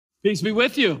Peace be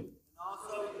with you.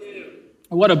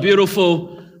 What a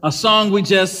beautiful song we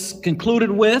just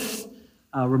concluded with,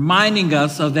 reminding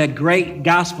us of that great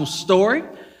gospel story.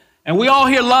 And we all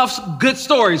here love good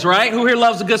stories, right? Who here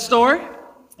loves a good story?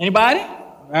 Anybody?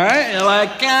 All right. You're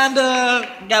like,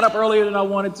 kinda got up earlier than I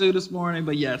wanted to this morning,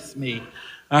 but yes, me.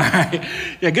 All right.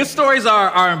 Yeah, good stories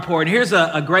are important. Here's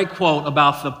a great quote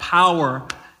about the power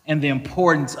and the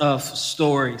importance of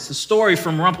stories. The story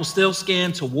from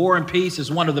Rumpelstiltskin to War and Peace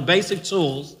is one of the basic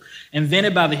tools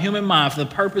invented by the human mind for the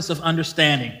purpose of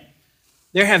understanding.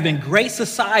 There have been great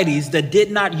societies that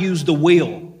did not use the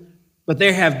wheel, but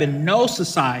there have been no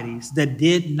societies that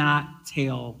did not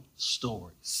tell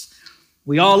stories.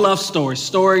 We all love stories.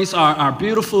 Stories are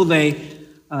beautiful. They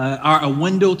are a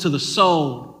window to the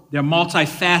soul. They're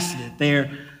multifaceted.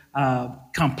 They're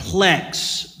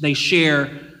complex. They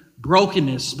share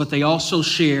brokenness, but they also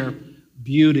share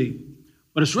beauty.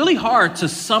 But it's really hard to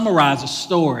summarize a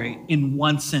story in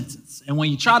one sentence. And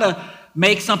when you try to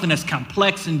make something that's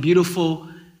complex and beautiful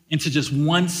into just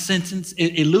one sentence,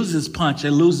 it loses punch,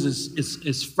 it loses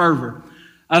its fervor.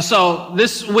 So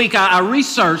this week I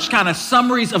researched kind of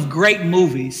summaries of great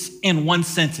movies in one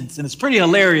sentence, and it's pretty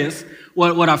hilarious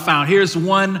what I found. Here's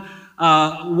one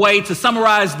way to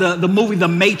summarize the movie The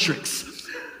Matrix.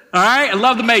 All right, I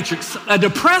love The Matrix. A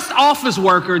depressed office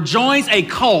worker joins a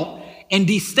cult and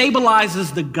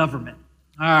destabilizes the government.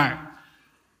 All right.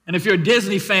 And if you're a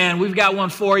Disney fan, we've got one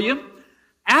for you.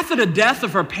 After the death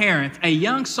of her parents, a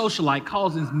young socialite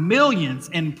causes millions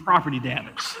in property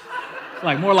damage.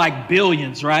 Like more like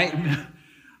billions, right?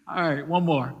 All right, one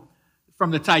more.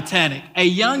 From the Titanic. A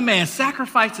young man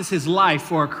sacrifices his life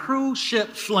for a cruise ship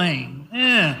flame.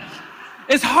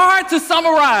 It's hard to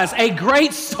summarize a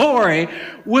great story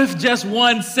with just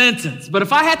one sentence. But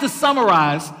if I had to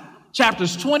summarize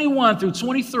chapters 21 through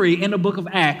 23 in the book of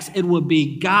Acts, it would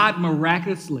be God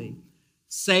miraculously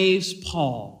saves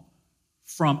Paul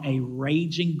from a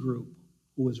raging group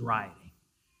who is rioting.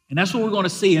 And that's what we're going to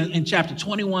see in chapter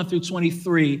 21 through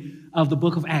 23 of the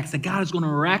book of Acts, that God is going to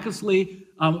miraculously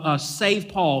save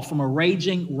Paul from a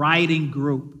raging, rioting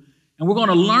group. And we're going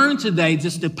to learn today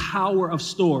just the power of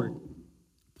story.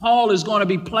 Paul is going to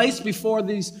be placed before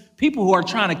these people who are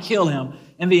trying to kill him.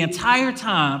 And the entire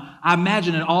time, I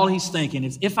imagine that all he's thinking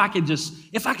is, if I could just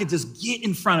get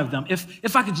in front of them,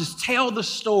 if I could just tell the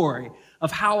story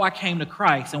of how I came to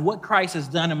Christ and what Christ has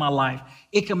done in my life,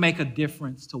 it can make a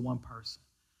difference to one person.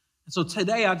 And so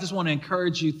today, I just want to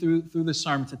encourage you through this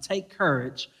sermon to take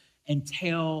courage and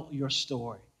tell your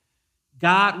story.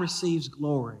 God receives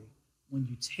glory when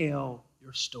you tell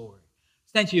your story.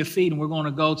 Stand to your feet, and we're going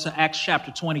to go to Acts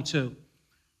chapter 22.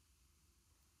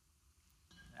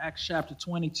 Acts chapter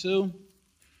 22.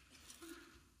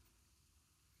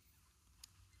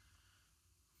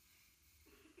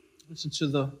 Listen to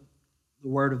the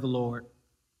word of the Lord.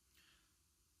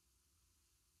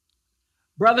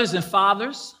 Brothers and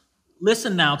fathers,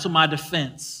 listen now to my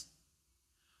defense.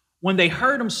 When they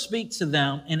heard him speak to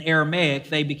them in Aramaic,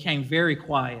 they became very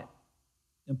quiet.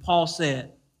 And Paul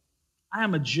said, I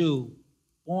am a Jew,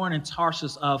 born in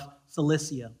Tarsus of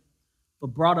Cilicia, but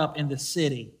brought up in the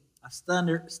city. I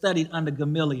studied under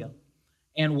Gamaliel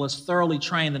and was thoroughly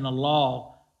trained in the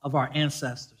law of our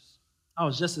ancestors. I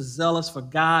was just as zealous for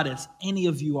God as any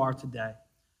of you are today.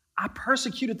 I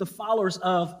persecuted the followers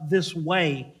of this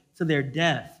way to their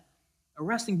death,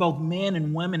 arresting both men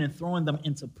and women and throwing them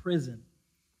into prison.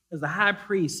 As the high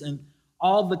priest and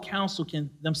all the council can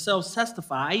themselves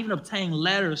testify, I even obtained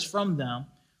letters from them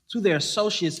to their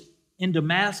associates in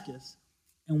Damascus,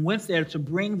 and went there to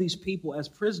bring these people as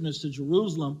prisoners to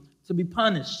Jerusalem to be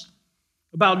punished.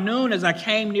 About noon, as I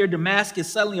came near Damascus,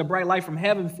 suddenly a bright light from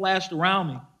heaven flashed around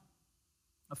me.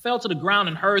 I fell to the ground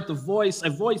and heard a voice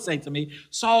say to me,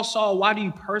 Saul, Saul, why do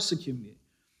you persecute me?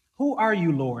 Who are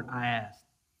you, Lord? I asked.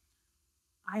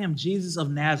 I am Jesus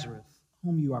of Nazareth,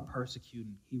 whom you are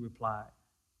persecuting, he replied.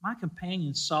 My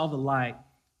companions saw the light,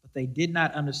 but they did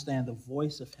not understand the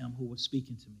voice of him who was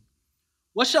speaking to me.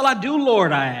 What shall I do,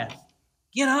 Lord? I asked.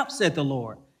 Get up, said the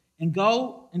Lord, and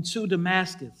go into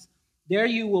Damascus. There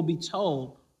you will be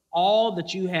told all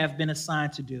that you have been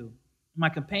assigned to do. My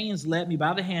companions led me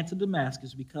by the hand to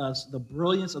Damascus because the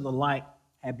brilliance of the light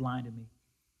had blinded me.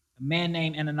 A man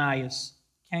named Ananias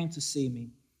came to see me.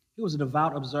 He was a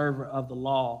devout observer of the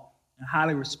law and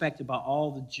highly respected by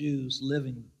all the Jews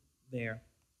living there.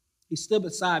 He stood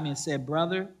beside me and said,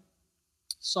 Brother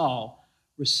Saul,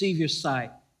 receive your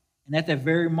sight. And at that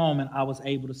very moment, I was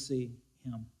able to see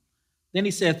him. Then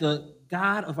he said, the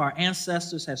God of our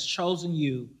ancestors has chosen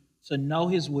you to know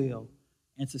his will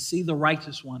and to see the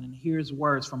righteous one and hear his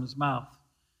words from his mouth.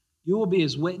 You will be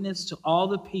his witness to all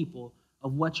the people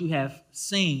of what you have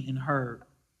seen and heard.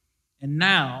 And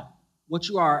now, what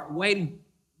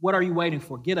are you waiting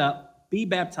for? Get up, be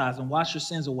baptized, and wash your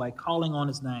sins away, calling on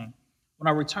his name. When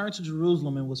I returned to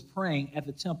Jerusalem and was praying at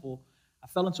the temple, I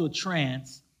fell into a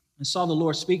trance and saw the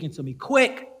Lord speaking to me.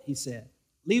 Quick, he said,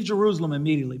 leave Jerusalem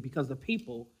immediately, because the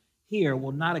people here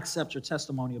will not accept your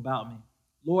testimony about me.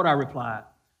 Lord, I replied,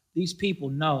 these people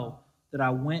know that I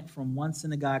went from one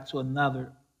synagogue to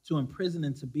another to imprison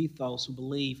and to beat those who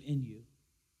believe in you.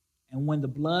 And when the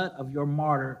blood of your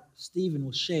martyr Stephen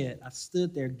was shed, I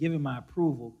stood there giving my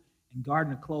approval and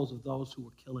guarding the clothes of those who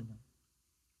were killing him.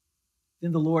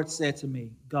 Then the Lord said to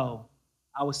me, go,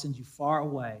 I will send you far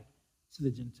away to the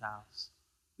Gentiles.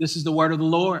 This is the word of the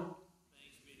Lord.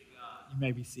 Thanks be to God. You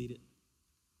may be seated.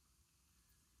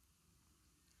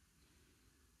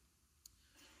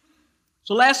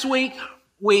 So last week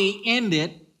we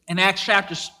ended in Acts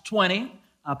chapter 20.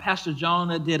 Pastor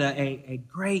Jonah did a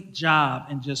great job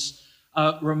in just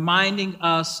reminding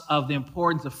us of the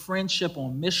importance of friendship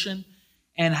on mission,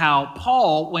 and how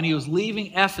Paul, when he was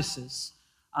leaving Ephesus,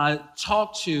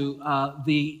 talked to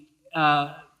the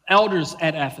elders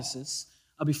at Ephesus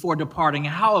before departing,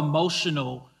 and how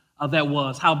emotional that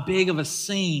was, how big of a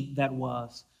scene that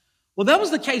was. Well, that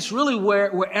was the case really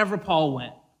wherever Paul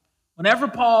went. Whenever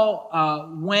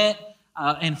Paul went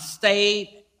and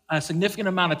stayed a significant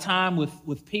amount of time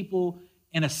with people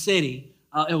in a city,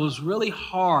 it was really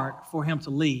hard for him to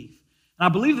leave. And I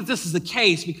believe that this is the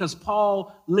case because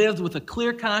Paul lived with a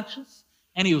clear conscience,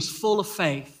 and he was full of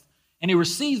faith, and he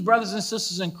receives brothers and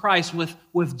sisters in Christ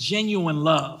with genuine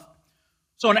love.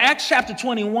 So in Acts chapter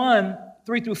 21,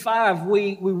 3-5,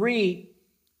 we read,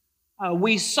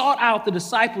 we sought out the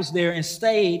disciples there and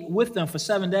stayed with them for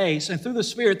 7 days. And through the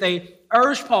Spirit, they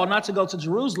urged Paul not to go to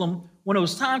Jerusalem. When it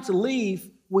was time to leave,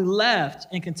 we left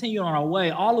and continued on our way.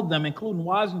 All of them, including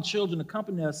wives and children,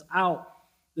 accompanied us out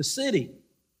the city.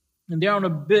 And there on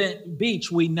the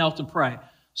beach, we knelt to pray.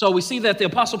 So we see that the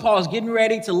Apostle Paul is getting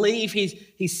ready to leave.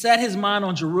 He set his mind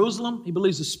on Jerusalem. He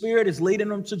believes the Spirit is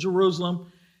leading him to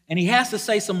Jerusalem. And he has to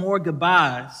say some more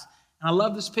goodbyes. And I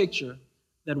love this picture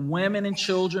that women and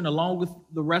children, along with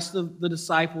the rest of the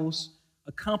disciples,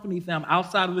 accompanied them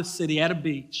outside of the city at a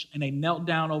beach, and they knelt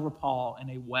down over Paul, and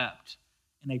they wept,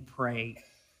 and they prayed.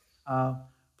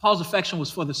 Paul's affection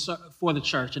was for the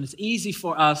church, and it's easy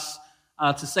for us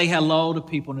to say hello to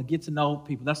people and to get to know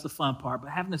people. That's the fun part,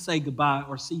 but having to say goodbye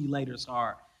or see you later is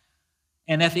hard.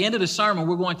 And at the end of the sermon,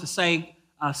 we're going to say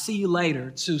see you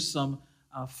later to some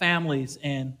families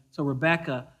and to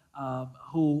Rebecca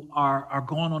who are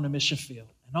going on the mission field.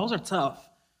 And those are tough.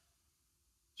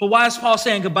 So why is Paul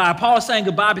saying goodbye? Paul is saying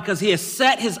goodbye because he has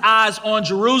set his eyes on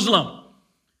Jerusalem.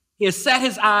 He has set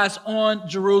his eyes on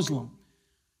Jerusalem.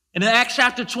 And in Acts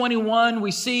chapter 21,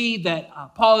 we see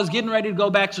that Paul is getting ready to go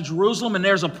back to Jerusalem, and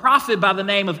there's a prophet by the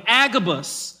name of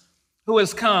Agabus who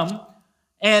has come.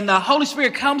 And the Holy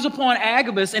Spirit comes upon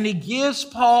Agabus, and he gives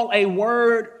Paul a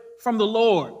word from the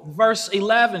Lord. Verse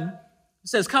 11, it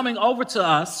says, coming over to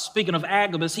us, speaking of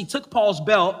Agabus, he took Paul's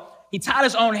belt, he tied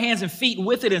his own hands and feet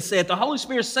with it and said, the Holy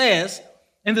Spirit says,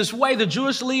 in this way, the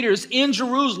Jewish leaders in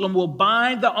Jerusalem will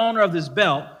bind the owner of this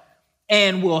belt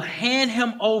and will hand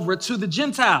him over to the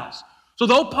Gentiles. So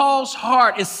though Paul's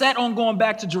heart is set on going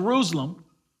back to Jerusalem,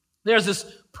 there's this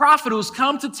prophet who's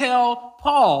come to tell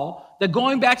Paul that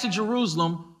going back to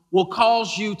Jerusalem will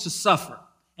cause you to suffer.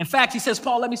 In fact, he says,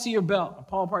 Paul, let me see your belt. And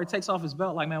Paul probably takes off his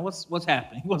belt like, man, what's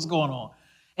happening? What's going on?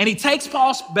 And he takes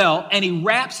Paul's belt and he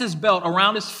wraps his belt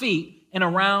around his feet and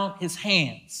around his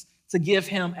hands to give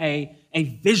him a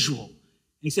visual. And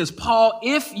he says, Paul,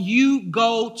 if you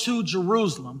go to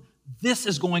Jerusalem, this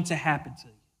is going to happen to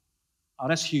you. Oh,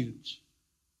 that's huge.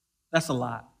 That's a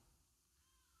lot.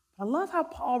 I love how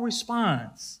Paul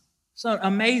responds. It's an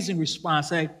amazing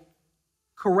response, a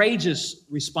courageous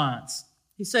response.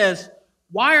 He says,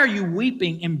 why are you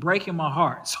weeping and breaking my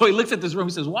heart? So he looks at this room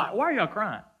and says, why are y'all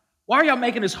crying? Why are y'all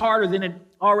making this harder than it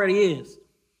already is?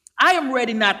 I am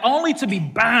ready not only to be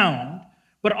bound,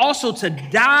 but also to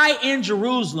die in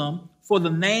Jerusalem for the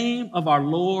name of our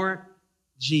Lord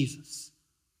Jesus.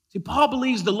 See, Paul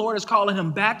believes the Lord is calling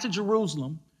him back to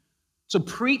Jerusalem to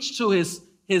preach to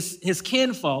his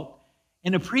kinfolk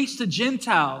and to preach to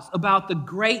Gentiles about the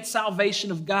great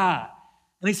salvation of God.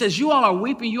 And he says, you all are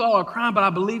weeping, you all are crying, but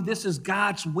I believe this is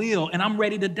God's will, and I'm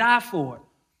ready to die for it.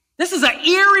 This is an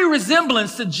eerie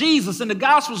resemblance to Jesus. In the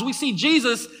Gospels, we see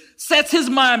Jesus sets his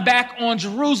mind back on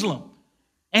Jerusalem.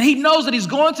 And he knows that he's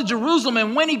going to Jerusalem,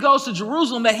 and when he goes to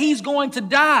Jerusalem, that he's going to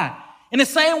die. In the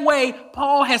same way,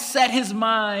 Paul has set his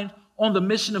mind on the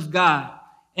mission of God,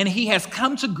 and he has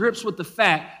come to grips with the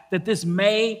fact that this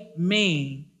may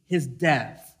mean his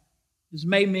death. This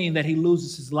may mean that he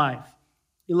loses his life.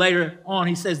 Later on,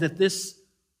 he says that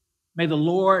may the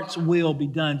Lord's will be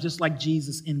done, just like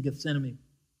Jesus in Gethsemane.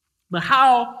 But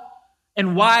how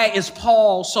and why is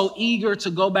Paul so eager to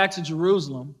go back to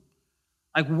Jerusalem?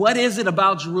 Like, what is it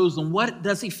about Jerusalem? What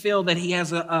does he feel that he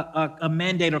has a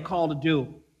mandate or call to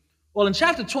do? Well, in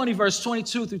chapter 20, verse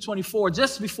 22 through 24,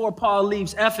 just before Paul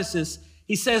leaves Ephesus,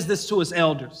 he says this to his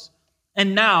elders.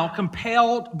 And now,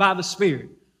 compelled by the Spirit.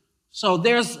 So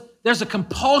there's a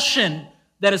compulsion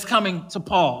that is coming to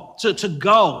Paul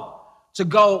to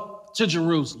go to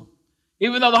Jerusalem.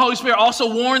 Even though the Holy Spirit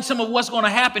also warns him of what's going to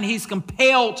happen, he's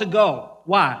compelled to go.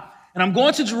 Why? And I'm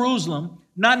going to Jerusalem,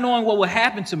 not knowing what will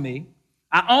happen to me.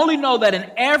 I only know that in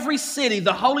every city,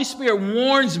 the Holy Spirit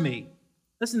warns me,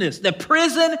 listen to this, that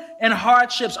prison and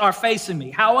hardships are facing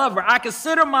me. However, I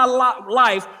consider my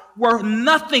life worth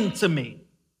nothing to me.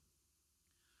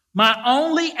 My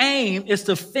only aim is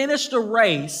to finish the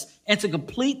race and to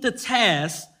complete the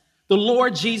task the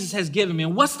Lord Jesus has given me.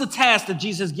 And what's the task that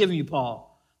Jesus has given you, Paul?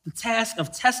 The task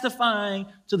of testifying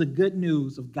to the good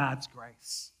news of God's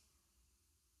grace.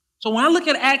 So when I look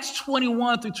at Acts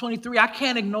 21 through 23, I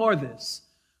can't ignore this.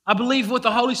 I believe what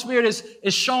the Holy Spirit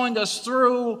is showing us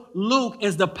through Luke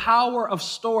is the power of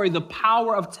story, the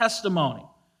power of testimony.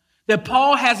 That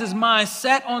Paul has his mind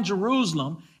set on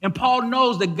Jerusalem, and Paul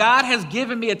knows that God has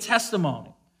given me a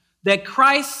testimony, that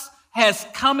Christ has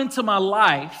come into my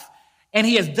life, and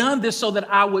he has done this so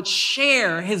that I would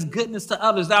share his goodness to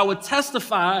others, that I would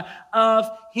testify of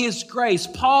his grace.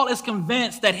 Paul is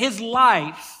convinced that his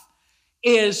life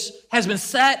has been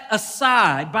set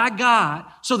aside by God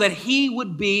so that he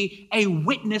would be a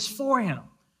witness for him.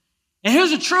 And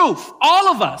here's the truth. All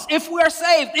of us, if we are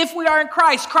saved, if we are in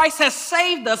Christ, Christ has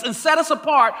saved us and set us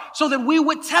apart so that we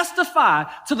would testify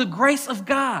to the grace of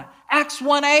God. Acts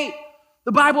 1:8,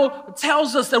 the Bible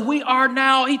tells us that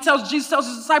Jesus tells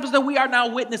his disciples that we are now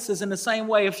witnesses. In the same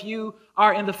way, if you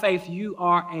are in the faith, you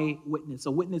are a witness.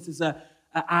 A witness is an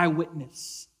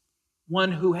eyewitness,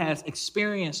 one who has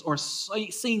experienced or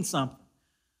seen something,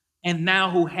 and now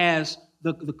who has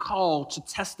the call to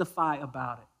testify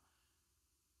about it.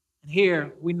 And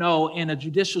here we know in a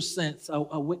judicial sense,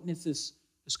 a witness is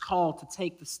called to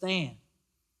take the stand,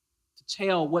 to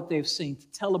tell what they've seen, to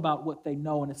tell about what they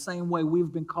know. In the same way,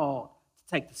 we've been called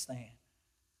to take the stand.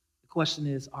 The question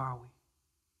is, are we?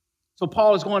 So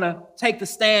Paul is going to take the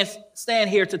stand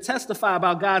here to testify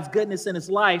about God's goodness in his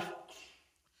life.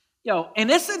 And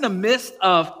it's in the midst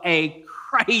of a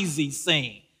crazy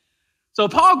scene. So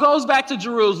Paul goes back to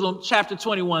Jerusalem, chapter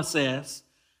 21 says,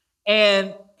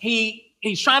 and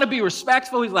he's trying to be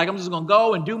respectful. He's like, I'm just going to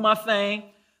go and do my thing.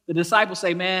 The disciples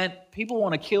say, man, people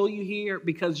want to kill you here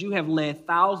because you have led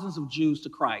thousands of Jews to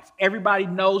Christ. Everybody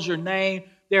knows your name.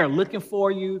 They're looking for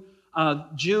you.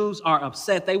 Jews are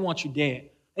upset. They want you dead.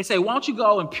 They say, why don't you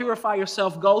go and purify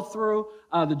yourself, go through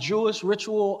the Jewish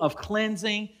ritual of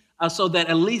cleansing so that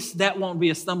at least that won't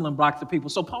be a stumbling block to people.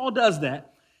 So Paul does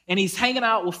that, and he's hanging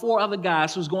out with 4 other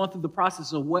guys who's going through the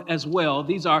process as well.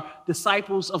 These are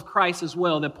disciples of Christ as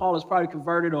well that Paul has probably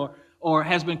converted or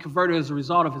has been converted as a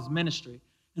result of his ministry.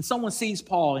 And someone sees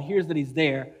Paul and hears that he's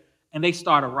there, and they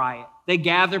start a riot. They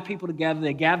gather people together.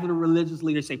 They gather the religious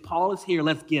leaders, say, Paul is here,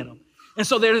 let's get him. And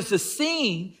so there's this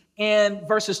scene in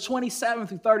verses 27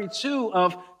 through 32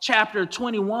 of chapter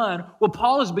 21 where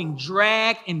Paul is being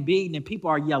dragged and beaten, and people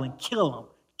are yelling, kill him,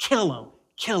 kill him,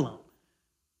 kill him,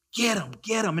 get him,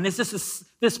 get him. And it's just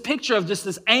this picture of just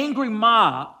this angry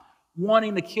mob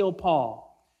wanting to kill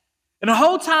Paul. And the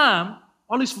whole time,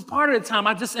 or at least for part of the time,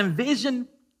 I just envisioned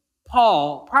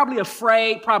Paul probably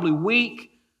afraid, probably weak,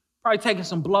 probably taking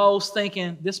some blows,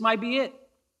 thinking, this might be it.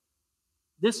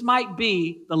 This might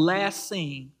be the last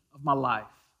scene of my life.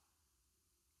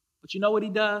 But you know what he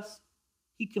does?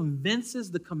 He convinces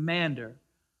the commander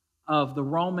of the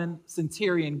Roman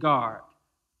centurion guard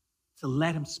to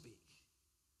let him speak.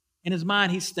 In his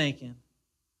mind, he's thinking,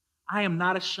 I am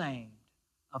not ashamed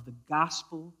of the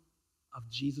gospel of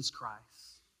Jesus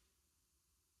Christ,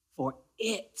 for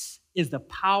it is the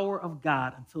power of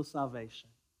God until salvation,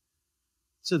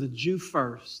 to the Jew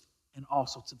first and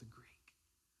also to the Greek.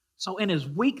 So in his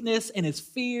weakness, in his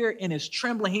fear, in his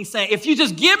trembling, he's saying, if you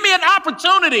just give me an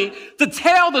opportunity to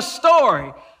tell the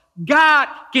story, God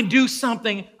can do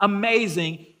something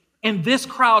amazing in this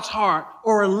crowd's heart,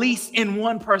 or at least in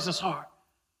one person's heart.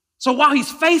 So while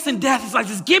he's facing death, he's like,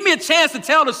 just give me a chance to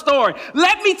tell the story.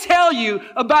 Let me tell you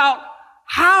about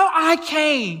how I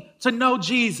came to know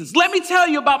Jesus. Let me tell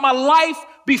you about my life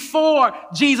before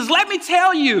Jesus. Let me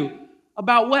tell you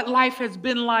about what life has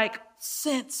been like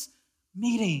since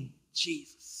meeting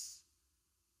Jesus.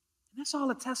 And that's all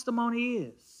a testimony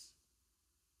is.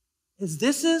 is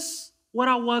this is what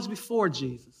I was before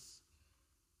Jesus.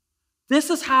 This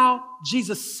is how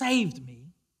Jesus saved me.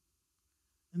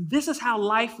 And this is how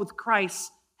life with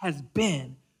Christ has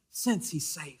been since he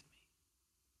saved me.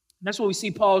 And that's what we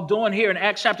see Paul doing here in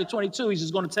Acts chapter 22. He's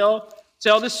just going to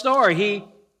tell this story. He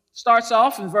starts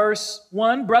off in verse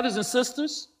 1, brothers and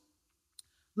sisters,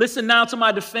 listen now to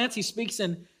my defense. He speaks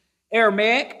in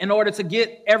Aramaic in order to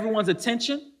get everyone's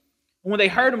attention. And when they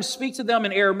heard him speak to them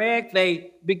in Aramaic,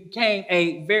 they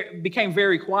became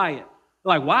very quiet.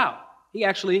 They're like, wow, he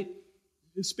actually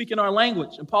is speaking our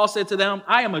language. And Paul said to them,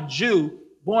 I am a Jew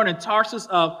born in Tarsus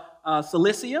of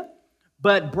Cilicia,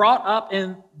 but brought up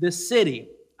in this city.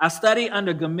 I studied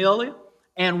under Gamaliel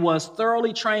and was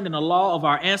thoroughly trained in the law of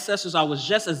our ancestors. I was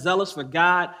just as zealous for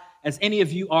God as any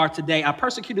of you are today. I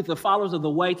persecuted the followers of the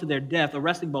way to their death,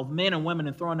 arresting both men and women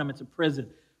and throwing them into prison.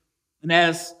 And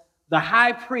as the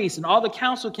high priest and all the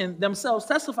council can themselves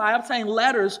testify, I obtained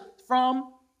letters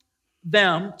from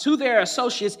them to their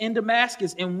associates in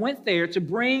Damascus and went there to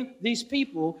bring these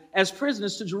people as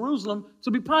prisoners to Jerusalem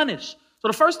to be punished. So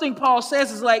the first thing Paul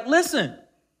says is like, listen,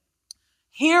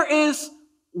 here is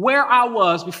where I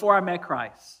was before I met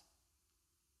Christ.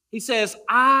 He says,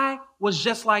 I was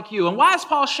just like you. And why is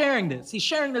Paul sharing this? He's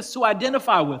sharing this to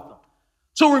identify with them,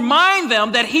 to remind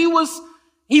them that he was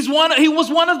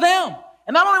one of them.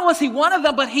 And not only was he one of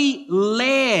them, but he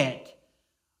led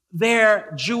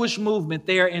their Jewish movement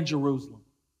there in Jerusalem.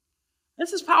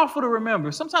 This is powerful to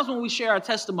remember. Sometimes when we share our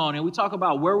testimony and we talk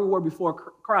about where we were before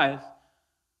Christ,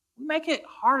 we make it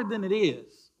harder than it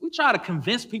is. We try to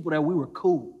convince people that we were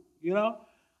cool, you know?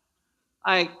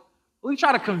 Like, we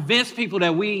try to convince people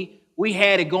that we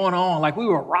had it going on, like we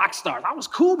were rock stars. I was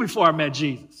cool before I met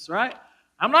Jesus, right?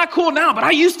 I'm not cool now, but I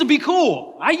used to be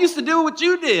cool. I used to do what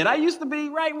you did. I used to be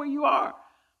right where you are.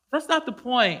 That's not the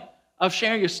point of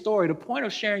sharing your story. The point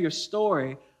of sharing your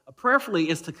story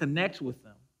prayerfully is to connect with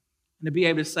them and to be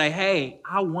able to say, hey,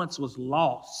 I once was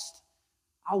lost.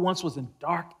 I once was in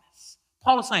darkness.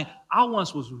 Paul is saying, I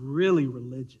once was really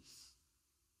religious.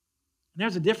 And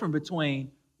there's a difference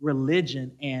between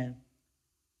religion and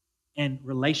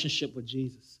relationship with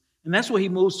Jesus. And that's what he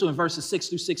moves to in verses 6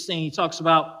 through 16. He talks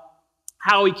about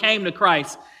how he came to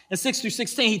Christ. In 6 through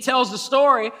 16, he tells the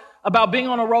story about being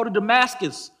on the road to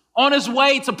Damascus, on his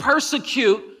way to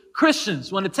persecute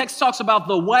Christians. When the text talks about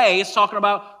the way, it's talking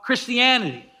about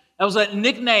Christianity. That was a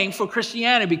nickname for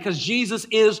Christianity because Jesus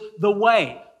is the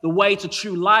way to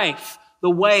true life,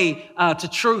 the way to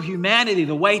true humanity,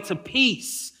 the way to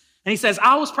peace. And he says,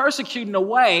 I was persecuting the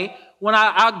way when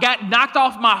I got knocked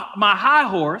off my high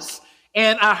horse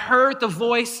and I heard the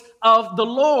voice of the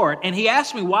Lord. And he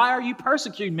asked me, why are you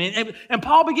persecuting me? And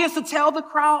Paul begins to tell the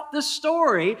crowd this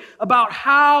story about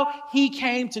how he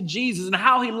came to Jesus and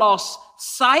how he lost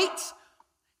sight.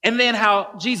 And then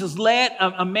how Jesus led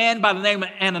a man by the name of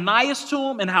Ananias to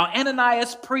him and how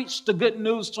Ananias preached the good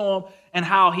news to him and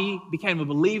how he became a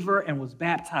believer and was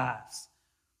baptized.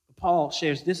 Paul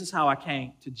shares, this is how I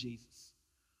came to Jesus.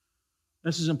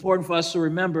 This is important for us to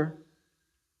remember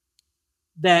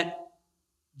that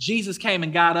Jesus came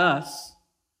and got us.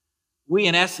 We,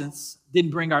 in essence,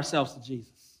 didn't bring ourselves to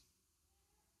Jesus.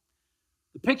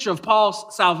 The picture of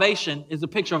Paul's salvation is a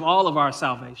picture of all of our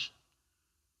salvation.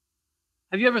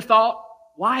 Have you ever thought,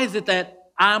 why is it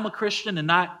that I'm a Christian and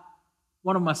not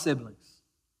one of my siblings?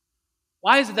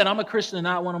 Why is it that I'm a Christian and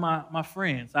not one of my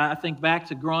friends? I think back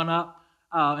to growing up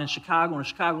in Chicago, in the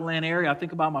Chicagoland area. I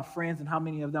think about my friends and how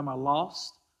many of them are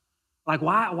lost. Like,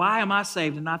 why am I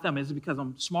saved and not them? Is it because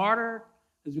I'm smarter?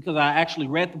 Is it because I actually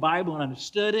read the Bible and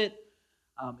understood it?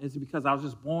 Is it because I was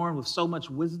just born with so much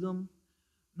wisdom?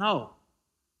 No.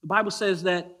 The Bible says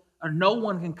that no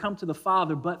one can come to the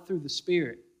Father but through the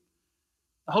Spirit.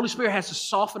 The Holy Spirit has to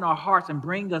soften our hearts and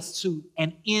bring us to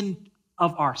an end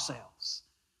of ourselves.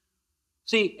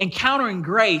 See, encountering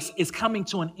grace is coming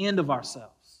to an end of ourselves.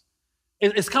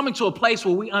 It's coming to a place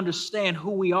where we understand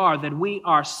who we are, that we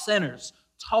are sinners,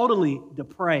 totally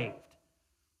depraved,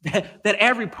 that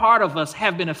every part of us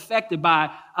have been affected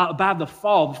by the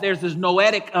fall. There's this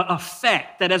noetic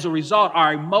effect that as a result,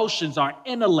 our emotions, our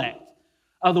intellect,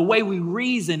 the way we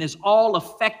reason is all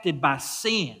affected by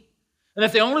sin. And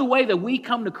that the only way that we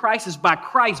come to Christ is by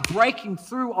Christ breaking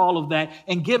through all of that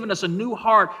and giving us a new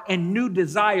heart and new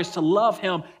desires to love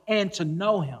him and to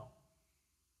know him.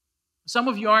 Some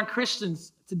of you aren't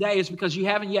Christians today is because you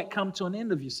haven't yet come to an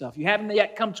end of yourself. You haven't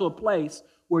yet come to a place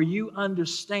where you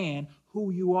understand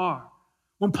who you are.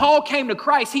 When Paul came to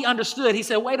Christ, he understood. He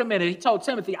said, wait a minute. He told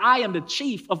Timothy, I am the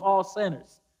chief of all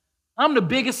sinners. I'm the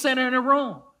biggest sinner in the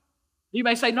room. You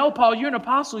may say, no, Paul, you're an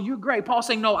apostle. You're great. Paul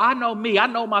saying, no, I know me. I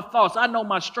know my thoughts. I know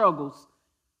my struggles.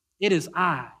 It is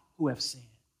I who have sinned.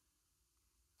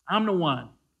 I'm the one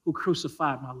who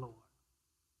crucified my Lord.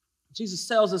 Jesus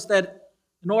tells us that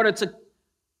in order to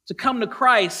come to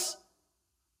Christ,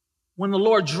 when the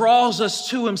Lord draws us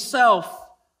to himself,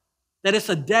 that it's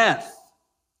a death.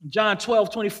 In John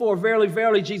 12:24, verily,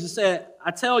 verily, Jesus said,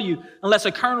 I tell you, unless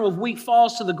a kernel of wheat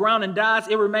falls to the ground and dies,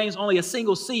 it remains only a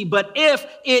single seed. But if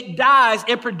it dies,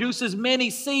 it produces many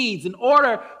seeds. In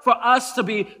order for us to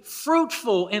be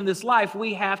fruitful in this life,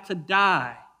 we have to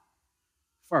die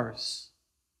first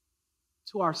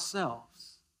to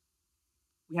ourselves.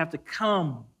 We have to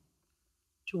come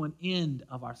to an end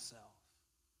of ourselves.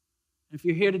 If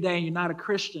you're here today and you're not a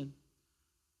Christian,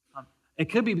 it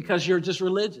could be because you're just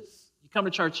religious. You come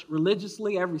to church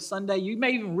religiously every Sunday. You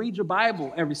may even read your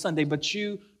Bible every Sunday, but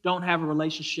you don't have a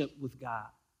relationship with God.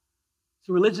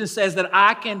 So religion says that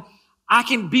I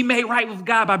can be made right with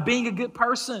God by being a good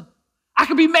person. I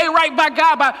can be made right by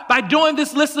God by doing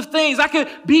this list of things. I could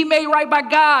be made right by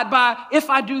God by if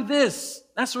I do this.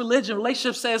 That's religion.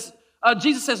 Relationship says,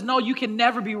 Jesus says, no, you can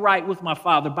never be right with my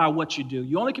Father by what you do.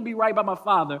 You only can be right by my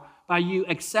Father by you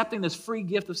accepting this free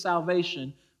gift of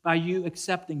salvation, by you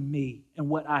accepting me and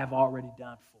what I have already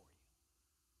done for you.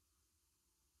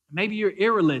 Maybe you're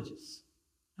irreligious.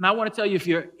 And I want to tell you, if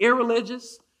you're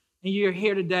irreligious and you're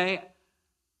here today,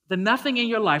 then nothing in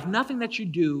your life, nothing that you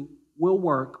do will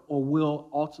work or will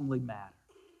ultimately matter.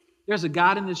 There's a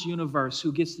God in this universe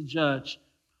who gets to judge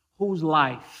whose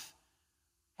life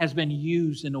has been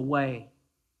used in a way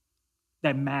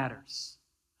that matters.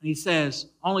 And he says,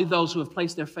 only those who have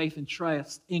placed their faith and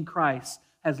trust in Christ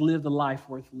has lived a life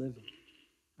worth living.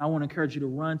 I want to encourage you to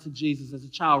run to Jesus as a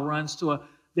child runs to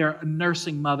their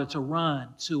nursing mother, to run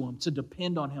to him, to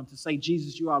depend on him, to say,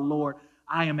 Jesus, you are Lord.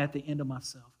 I am at the end of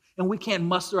myself. And we can't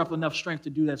muster up enough strength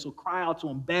to do that. So cry out to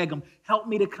him, beg him, help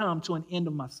me to come to an end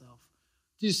of myself.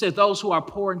 Jesus said, those who are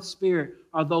poor in spirit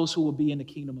are those who will be in the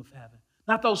kingdom of heaven.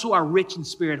 Not those who are rich in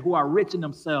spirit, who are rich in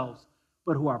themselves,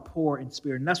 but who are poor in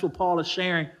spirit. And that's what Paul is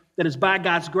sharing, that it's by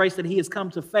God's grace that he has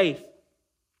come to faith.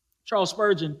 Charles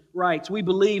Spurgeon writes, we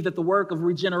believe that the work of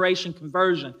regeneration,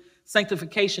 conversion,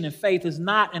 sanctification, and faith is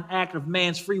not an act of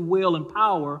man's free will and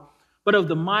power, but of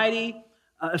the mighty,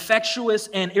 effectuous,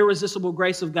 and irresistible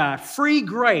grace of God. Free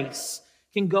grace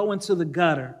can go into the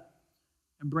gutter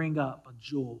and bring up a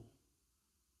jewel.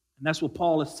 And that's what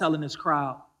Paul is telling this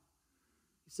crowd.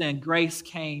 He's saying grace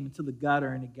came into the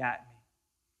gutter and it got me.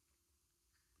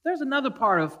 There's another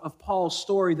part of Paul's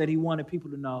story that he wanted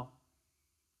people to know.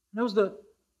 And it was the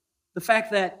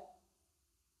fact that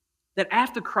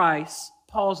after Christ,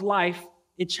 Paul's life,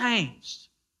 it changed.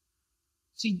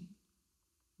 See,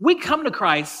 we come to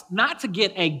Christ not to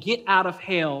get a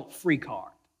get-out-of-hell free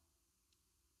card.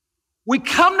 We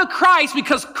come to Christ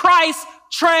because Christ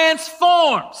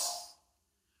transforms,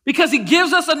 because he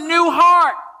gives us a new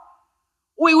heart.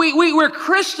 We're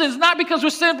Christians not because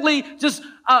we're simply just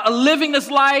living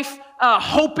this life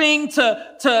hoping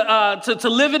to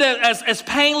live it as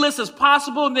painless as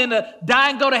possible and then to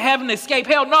die and go to heaven and escape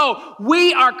hell. No,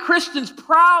 we are Christians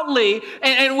proudly,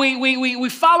 and we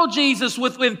follow Jesus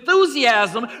with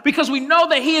enthusiasm because we know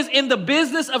that he is in the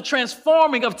business of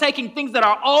transforming, of taking things that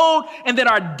are old and that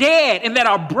are dead and that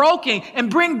are broken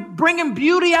and bringing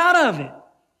beauty out of it.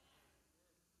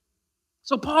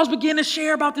 So Paul's beginning to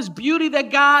share about this beauty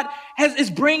that God is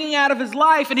bringing out of his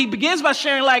life. And he begins by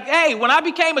sharing like, hey, when I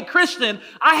became a Christian,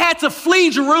 I had to flee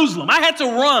Jerusalem. I had to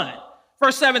run.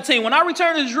 Verse 17, when I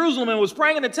returned to Jerusalem and was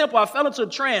praying in the temple, I fell into a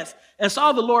trance and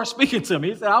saw the Lord speaking to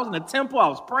me. He said, I was in the temple, I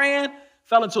was praying,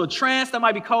 fell into a trance. That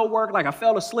might be code word, like I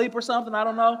fell asleep or something, I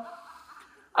don't know.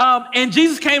 And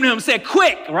Jesus came to him and said,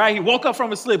 quick, right? He woke up from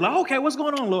his sleep, like, okay, what's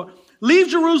going on, Lord? Leave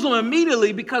Jerusalem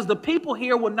immediately because the people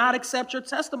here will not accept your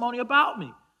testimony about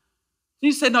me.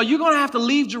 Jesus said, no, you're going to have to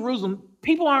leave Jerusalem.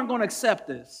 People aren't going to accept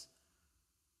this.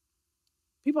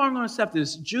 People aren't going to accept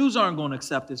this. Jews aren't going to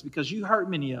accept this because you hurt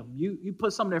many of them. You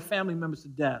put some of their family members to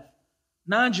death.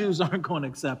 Non-Jews aren't going to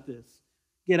accept this.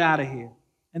 Get out of here.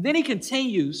 And then he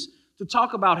continues to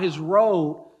talk about his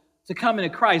road to come into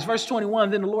Christ. Verse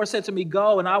 21, then the Lord said to me,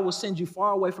 go, and I will send you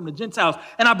far away from the Gentiles.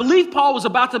 And I believe Paul was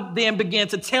about to then begin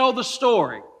to tell the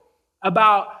story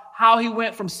about how he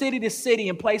went from city to city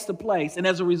and place to place, and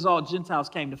as a result, Gentiles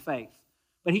came to faith.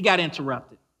 But he got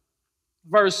interrupted.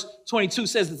 Verse 22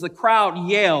 says that the crowd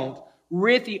yelled,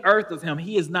 rid the earth of him.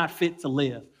 He is not fit to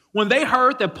live. When they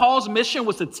heard that Paul's mission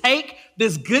was to take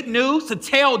this good news, to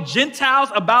tell Gentiles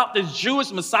about this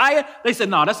Jewish Messiah, they said,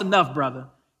 no, that's enough, brother.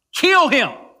 Kill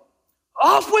him.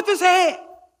 Off with his head.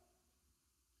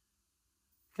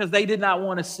 Because they did not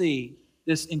want to see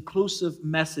this inclusive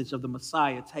message of the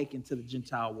Messiah taken to the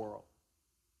Gentile world.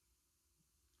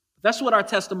 That's what our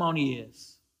testimony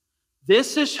is.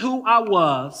 This is who I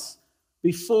was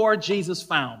before Jesus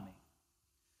found me.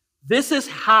 This is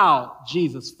how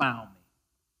Jesus found me.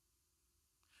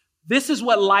 This is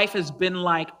what life has been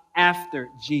like after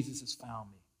Jesus has found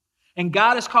me. And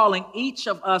God is calling each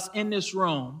of us in this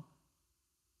room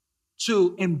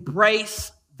to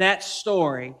embrace that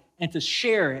story and to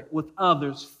share it with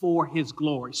others for his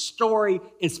glory. Story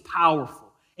is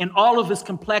powerful. In all of its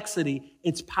complexity,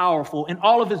 it's powerful. In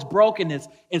all of its brokenness,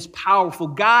 it's powerful.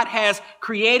 God has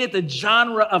created the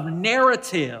genre of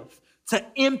narrative to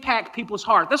impact people's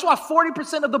heart. That's why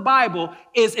 40% of the Bible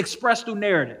is expressed through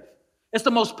narrative. It's the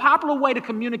most popular way to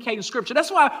communicate in Scripture. That's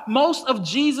why most of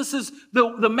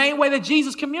the main way that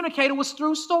Jesus communicated was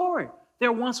through story.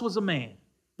 There once was a man.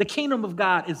 The kingdom of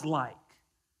God is like.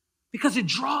 Because it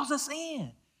draws us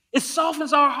in. It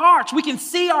softens our hearts. We can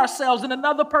see ourselves in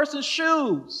another person's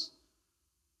shoes.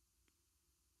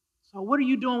 So what are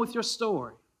you doing with your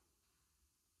story?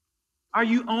 Are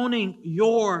you owning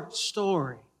your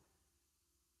story?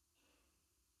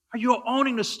 Are you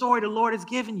owning the story the Lord has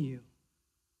given you?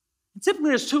 And typically,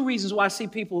 there's two reasons why I see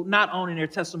people not owning their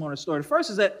testimony or story. The first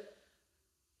is that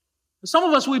some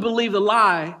of us, we believe the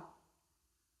lie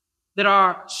that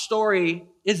our story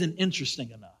isn't interesting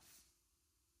enough.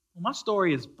 Well, my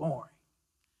story is boring.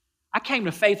 I came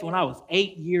to faith when I was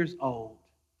 8 years old.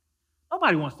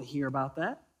 Nobody wants to hear about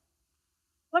that.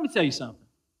 Let me tell you something.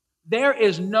 There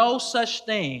is no such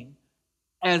thing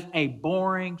as a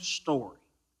boring story.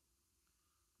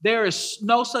 There is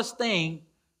no such thing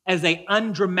as an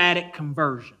undramatic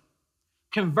conversion.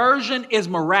 Conversion is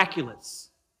miraculous.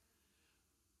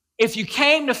 If you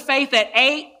came to faith at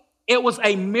 8, it was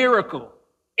a miracle.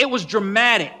 It was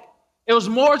dramatic. It was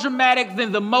more dramatic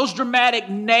than the most dramatic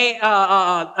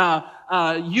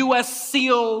U.S.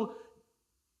 SEAL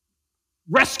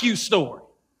rescue story.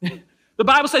 The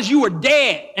Bible says you were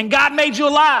dead and God made you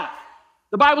alive.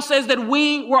 The Bible says that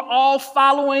we were all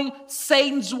following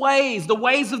Satan's ways, the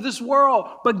ways of this world,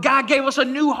 but God gave us a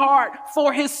new heart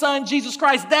for his son, Jesus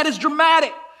Christ. That is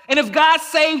dramatic. And if God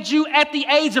saved you at the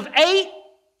age of 8,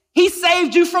 he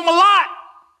saved you from a lot.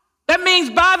 That means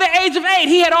by the age of 8,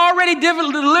 he had already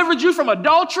delivered you from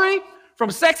adultery,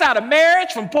 from sex out of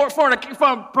marriage, from pornography,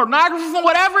 from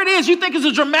whatever it is you think is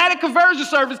a dramatic conversion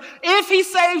service. If he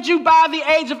saved you by the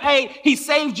age of 8, he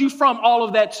saved you from all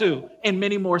of that too, and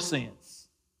many more sins.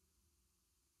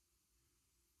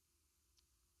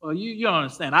 Well, you don't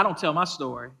understand. I don't tell my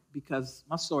story because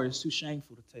my story is too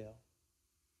shameful to tell.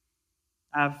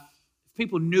 If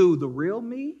people knew the real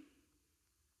me,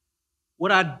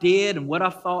 what I did and what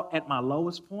I thought at my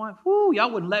lowest point,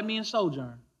 y'all wouldn't let me in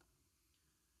Sojourn.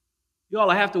 Y'all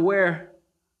have to wear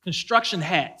construction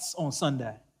hats on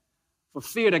Sunday for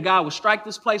fear that God would strike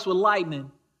this place with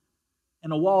lightning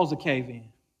and the walls would cave in.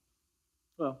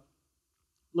 Well,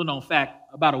 little known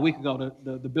fact, about a week ago,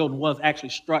 the building was actually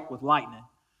struck with lightning,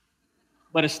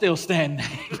 but it's still standing.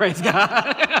 Praise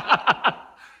God.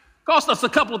 Cost us a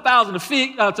couple of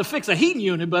 $1,000 to fix a heating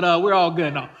unit, but we're all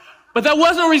good now. But that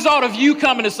wasn't a result of you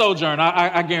coming to Sojourn,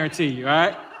 I guarantee you, all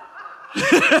right?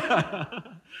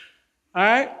 All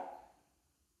right?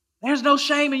 There's no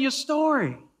shame in your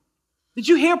story. Did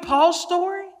you hear Paul's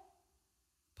story?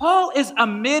 Paul is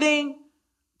admitting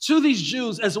to these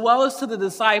Jews as well as to the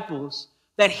disciples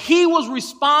that he was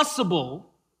responsible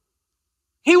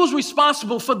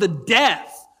for the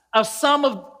death of some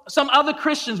other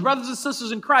Christians, brothers and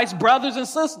sisters in Christ, brothers and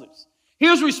sisters. He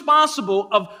was responsible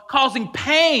of causing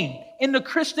pain in the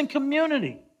Christian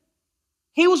community.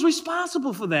 He was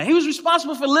responsible for that. He was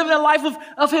responsible for living a life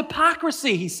of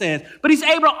hypocrisy, he says. But he's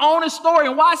able to own his story.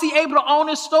 And why is he able to own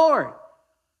his story?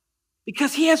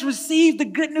 Because he has received the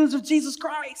good news of Jesus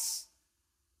Christ,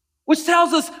 which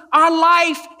tells us our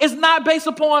life is not based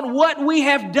upon what we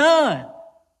have done.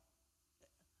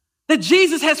 That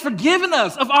Jesus has forgiven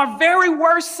us of our very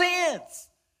worst sins.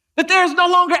 That there is no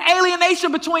longer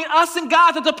alienation between us and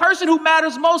God. That the person who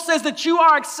matters most says that you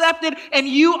are accepted and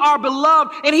you are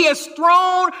beloved. And he has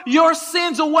thrown your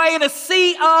sins away in a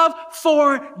sea of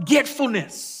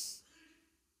forgetfulness.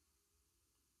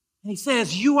 And he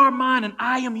says, you are mine and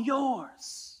I am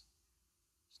yours.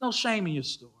 There's no shame in your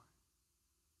story.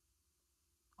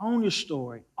 Own your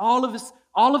story. All of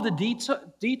the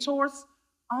detours,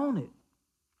 own it.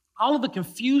 All of the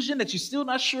confusion that you're still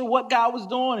not sure what God was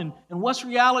doing and what's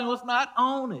reality and what's not,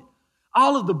 own it.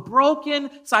 All of the broken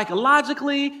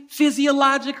psychologically,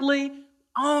 physiologically,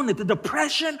 own it. The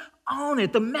depression, own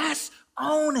it. The mess,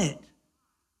 own it.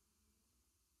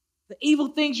 The evil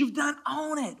things you've done,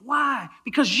 own it. Why?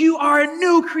 Because you are a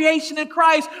new creation in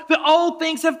Christ. The old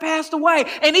things have passed away.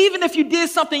 And even if you did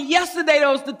something yesterday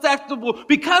that was detectable,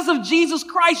 because of Jesus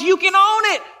Christ, you can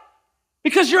own it.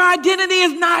 Because your identity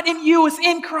is not in you, it's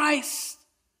in Christ.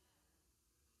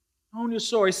 Own your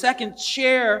story. Second,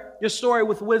 share your story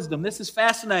with wisdom. This is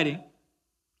fascinating.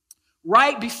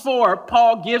 Right before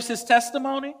Paul gives his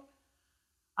testimony,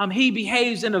 he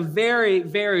behaves in a very,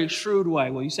 very shrewd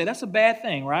way. Well, you say, that's a bad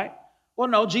thing, right? Well,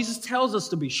 no, Jesus tells us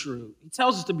to be shrewd. He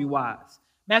tells us to be wise.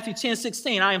 Matthew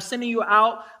 10:16, I am sending you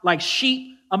out like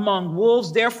sheep among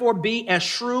wolves. Therefore, be as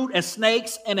shrewd as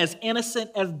snakes and as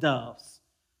innocent as doves.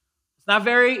 It's not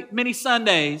very many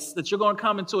Sundays that you're going to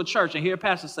come into a church and hear a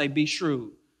pastor say, be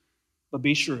shrewd, but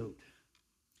be shrewd.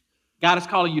 God is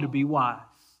calling you to be wise,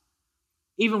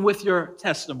 even with your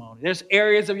testimony. There's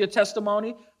areas of your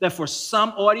testimony that for some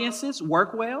audiences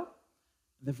work well,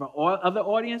 and for other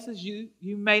audiences you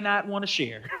may not want to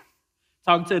share.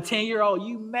 Talking to a 10-year-old,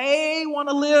 you may want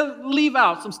to leave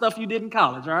out some stuff you did in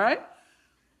college, all right?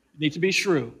 You need to be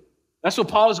shrewd. That's what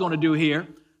Paul is going to do here.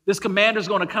 This commander is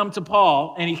going to come to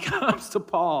Paul, and he comes to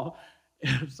Paul.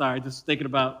 Sorry, just thinking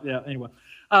about, anyway.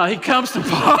 He comes to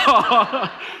Paul.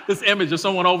 This image of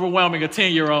someone overwhelming a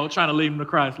 10-year-old trying to lead him to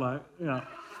Christ,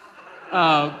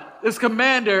 this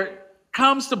commander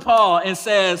comes to Paul and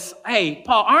says, hey,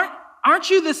 Paul, aren't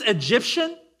you this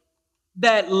Egyptian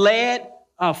that led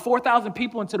 4,000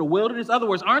 people into the wilderness? In other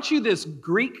words, aren't you this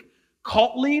Greek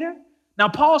cult leader? Now,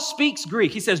 Paul speaks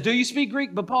Greek. He says, do you speak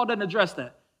Greek? But Paul doesn't address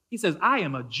that. He says, I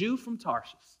am a Jew from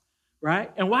Tarshish, right?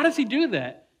 And why does he do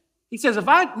that? He says, if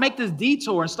I make this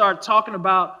detour and start talking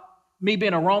about me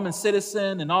being a Roman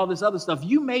citizen and all this other stuff,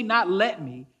 you may not let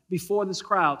me, before this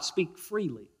crowd, speak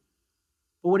freely.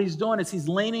 But what he's doing is he's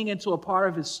leaning into a part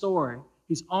of his story.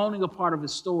 He's owning a part of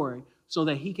his story so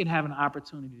that he can have an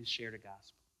opportunity to share the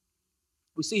gospel.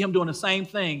 We see him doing the same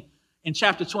thing in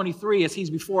chapter 23 as he's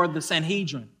before the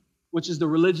Sanhedrin, which is the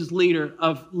religious leaders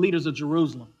of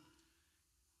Jerusalem.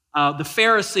 The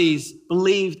Pharisees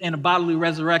believed in a bodily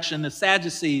resurrection. The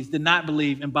Sadducees did not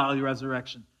believe in bodily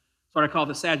resurrection. That's what I call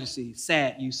the Sadducees.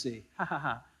 Sad, you see. Ha, ha,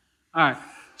 ha. All right.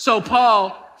 So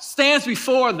Paul stands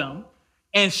before them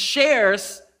and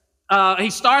shares, he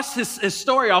starts his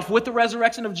story off with the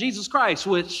resurrection of Jesus Christ,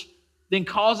 which then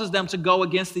causes them to go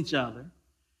against each other.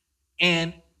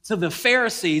 And to the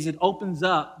Pharisees, it opens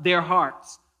up their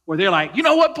hearts where they're like, you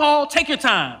know what, Paul? Take your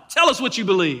time. Tell us what you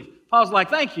believe. Paul's like,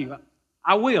 thank you.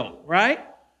 I will, right?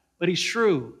 But he's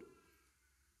shrewd.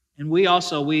 And we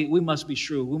must be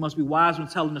shrewd. We must be wise when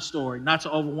telling the story, not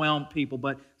to overwhelm people,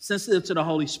 but sensitive to the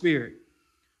Holy Spirit.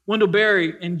 Wendell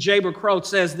Berry and Jaber Crow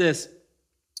says this.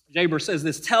 Jaber says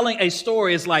this, telling a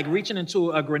story is like reaching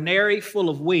into a granary full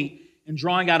of wheat and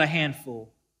drawing out a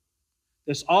handful.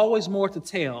 There's always more to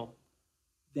tell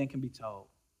than can be told.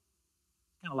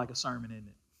 Kind of like a sermon, isn't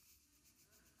it?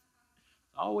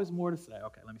 Always more to say.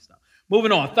 Okay, let me stop.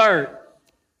 Moving on. Third,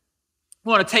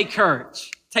 we want to take courage.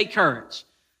 Take courage.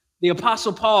 The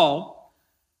Apostle Paul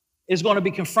is going to be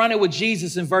confronted with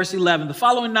Jesus in verse 11. The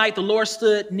following night, the Lord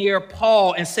stood near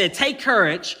Paul and said, take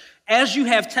courage. As you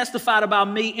have testified about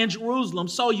me in Jerusalem,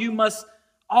 so you must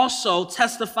also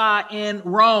testify in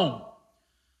Rome.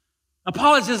 Now,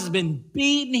 Paul has just been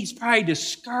beaten. He's probably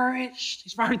discouraged.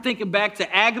 He's probably thinking back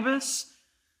to Agabus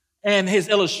and his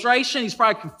illustration. He's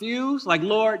probably confused. Like,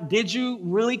 Lord, did you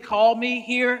really call me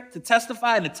here to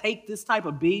testify and to take this type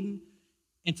of beating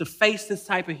and to face this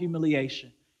type of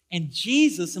humiliation? And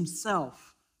Jesus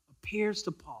himself appears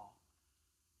to Paul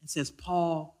and says,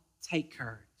 Paul, take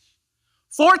courage.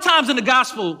 4 times in the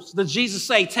Gospels does Jesus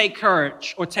say, take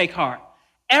courage or take heart.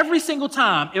 Every single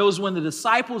time, it was when the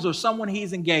disciples or someone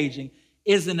he's engaging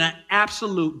is in an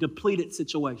absolute depleted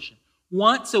situation.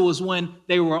 Once it was when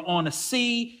they were on a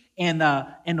sea and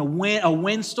a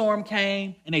windstorm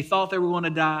came and they thought they were going to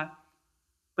die.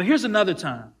 But here's another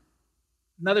time.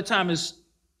 Another time is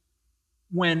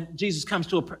when Jesus comes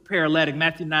to a paralytic,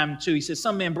 Matthew 9:2. He says,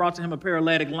 some men brought to him a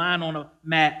paralytic lying on a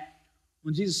mat.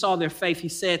 When Jesus saw their faith, he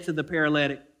said to the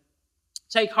paralytic,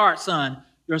 take heart, son,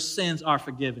 your sins are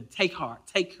forgiven. Take heart,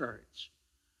 take courage.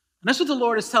 And that's what the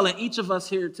Lord is telling each of us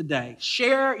here today.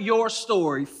 Share your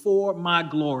story for my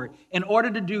glory. In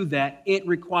order to do that, it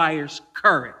requires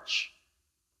courage.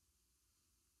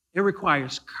 It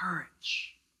requires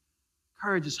courage.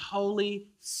 Courage is Holy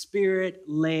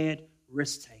Spirit-led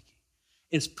risk-taking.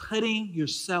 It's putting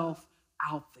yourself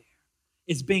out there.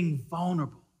 It's being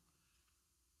vulnerable.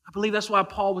 I believe that's why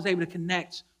Paul was able to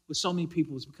connect with so many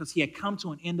people, is because he had come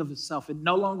to an end of himself. It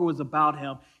no longer was about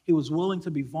him. He was willing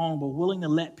to be vulnerable, willing to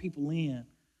let people in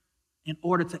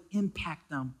order to impact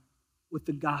them with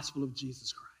the gospel of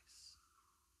Jesus Christ.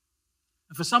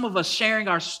 And for some of us, sharing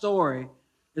our story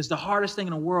is the hardest thing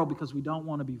in the world because we don't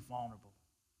want to be vulnerable.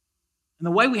 And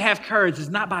the way we have courage is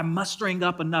not by mustering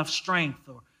up enough strength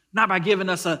or not by giving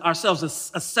us ourselves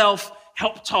a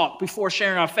self-help talk before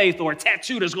sharing our faith or a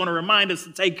tattoo that's going to remind us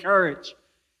to take courage.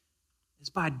 It's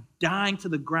by dying to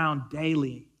the ground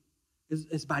daily.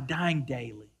 It's by dying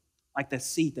daily, like that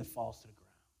seed that falls to the ground.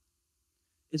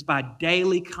 It's by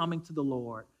daily coming to the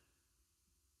Lord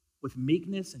with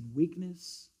meekness and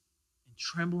weakness and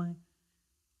trembling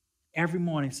every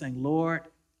morning saying, Lord,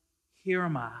 here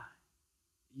am I.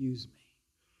 Use me.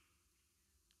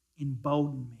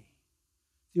 Embolden me.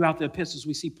 Throughout the epistles,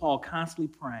 we see Paul constantly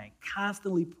praying,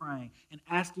 and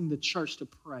asking the church to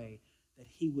pray that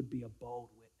he would be a bold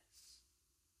witness.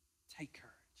 Take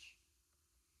courage.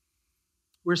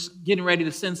 We're getting ready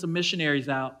to send some missionaries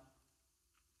out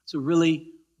to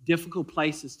really difficult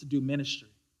places to do ministry.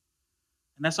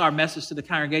 And that's our message to the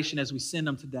congregation as we send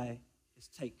them today, is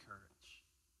take courage.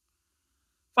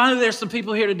 Finally, there's some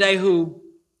people here today who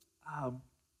have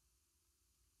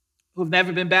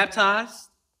never been baptized.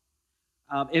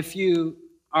 If you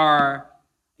are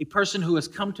a person who has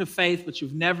come to faith but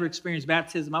you've never experienced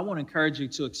baptism, I want to encourage you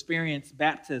to experience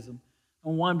baptism.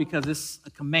 And one, because it's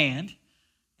a command,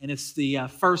 and it's the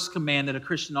first command that a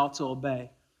Christian ought to obey.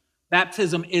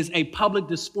 Baptism is a public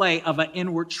display of an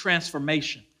inward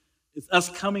transformation. It's us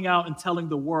coming out and telling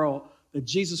the world that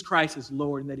Jesus Christ is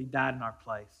Lord and that he died in our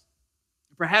place.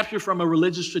 Perhaps you're from a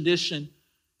religious tradition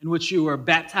in which you were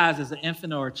baptized as an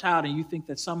infant or a child, and you think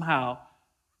that somehow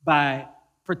by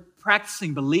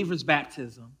practicing believer's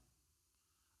baptism,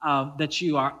 that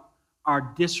you are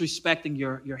disrespecting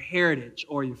your heritage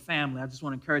or your family. I just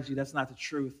want to encourage you, that's not the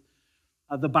truth.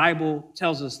 The Bible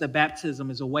tells us that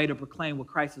baptism is a way to proclaim what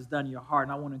Christ has done in your heart,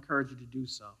 and I want to encourage you to do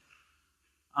so.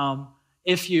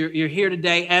 If you're here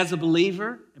today as a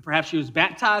believer, and perhaps you was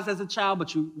baptized as a child,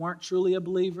 but you weren't truly a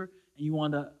believer, and you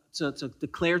want to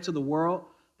declare to the world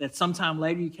that sometime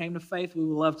later you came to faith, we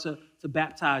would love to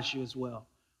baptize you as well.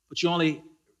 But you only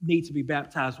need to be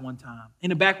baptized one time. In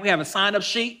the back, we have a sign-up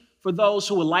sheet for those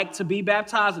who would like to be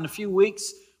baptized. In a few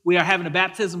weeks, we are having a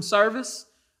baptism service.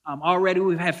 Already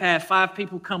we have had 5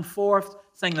 people come forth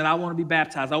saying that I want to be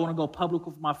baptized. I want to go public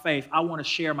with my faith. I want to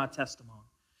share my testimony.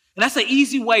 And that's an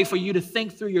easy way for you to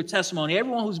think through your testimony.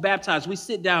 Everyone who's baptized, we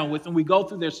sit down with and we go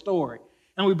through their story.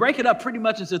 And we break it up pretty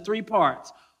much into 3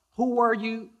 parts. Who were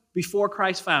you before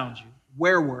Christ found you?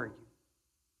 Where were you?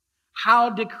 How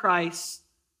did Christ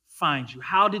find you?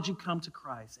 How did you come to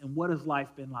Christ? And what has life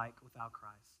been like without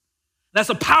Christ? That's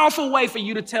a powerful way for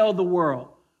you to tell the world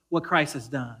what Christ has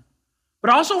done. But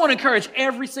I also want to encourage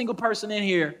every single person in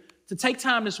here to take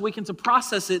time this weekend to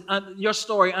process your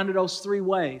story under those 3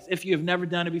 ways, if you have never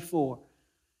done it before.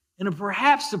 And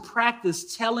perhaps to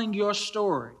practice telling your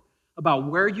story about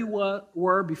where you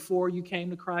were before you came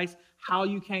to Christ, how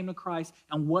you came to Christ,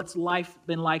 and what's life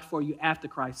been like for you after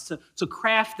Christ. To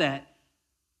craft that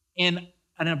in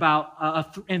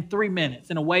 3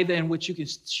 minutes, in a way in which you can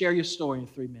share your story in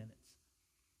 3 minutes.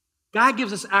 God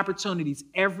gives us opportunities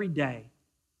every day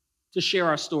to share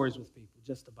our stories with people,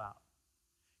 just about.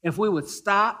 If we would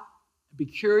stop and be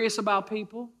curious about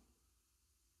people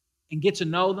and get to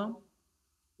know them,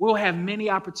 we'll have many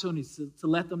opportunities to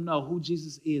let them know who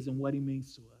Jesus is and what he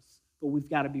means to us. But we've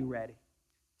got to be ready,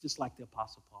 just like the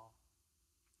Apostle Paul.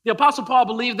 The Apostle Paul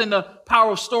believed in the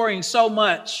power of storying so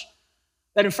much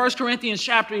that in 1 Corinthians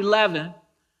chapter 11,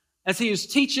 as he was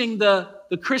teaching the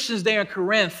Christians there in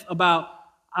Corinth about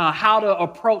how to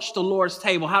approach the Lord's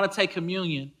table, how to take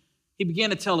communion, he began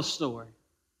to tell a story.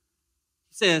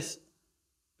 He says,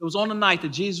 it was on the night that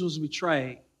Jesus was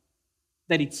betrayed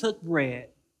that he took bread,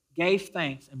 gave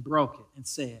thanks, and broke it, and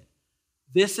said,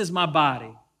 "This is my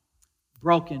body,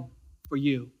 broken for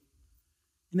you."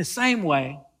 In the same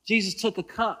way, Jesus took a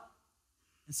cup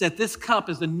and said, "This cup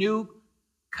is the new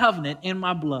covenant in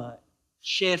my blood,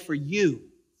 shed for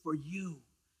you, for you.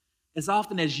 As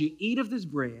often as you eat of this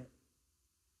bread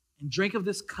and drink of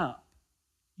this cup,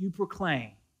 you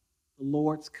proclaim the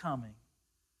Lord's coming,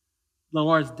 the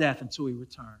Lord's death until he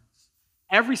returns."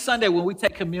 Every Sunday when we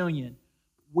take communion,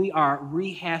 we are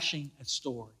rehashing a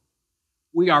story.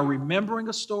 We are remembering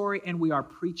a story and we are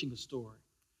preaching a story.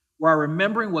 We are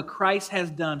remembering what Christ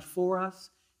has done for us,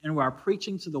 and we are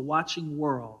preaching to the watching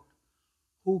world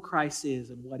who Christ is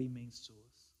and what he means to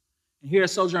us. And here at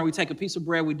Sojourn, we take a piece of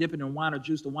bread, we dip it in wine or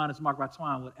juice. The wine is marked by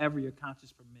twine, whatever your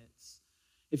conscience permits.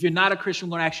 If you're not a Christian,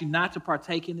 we're going to ask you not to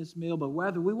partake in this meal, but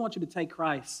rather we want you to take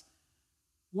Christ.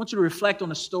 We want you to reflect on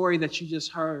the story that you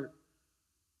just heard.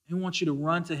 And we want you to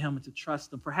run to him and to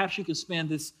trust him. Perhaps you can spend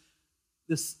this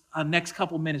next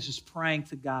couple minutes just praying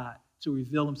to God to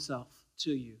reveal himself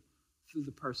to you through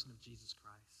the person of Jesus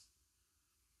Christ.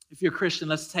 If you're a Christian,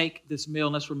 let's take this meal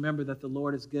and let's remember that the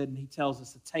Lord is good, and he tells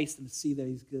us to taste and to see that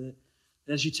he's good.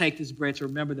 As you take this bread, to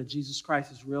remember that Jesus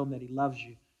Christ is real and that he loves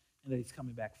you and that he's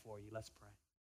coming back for you. Let's pray.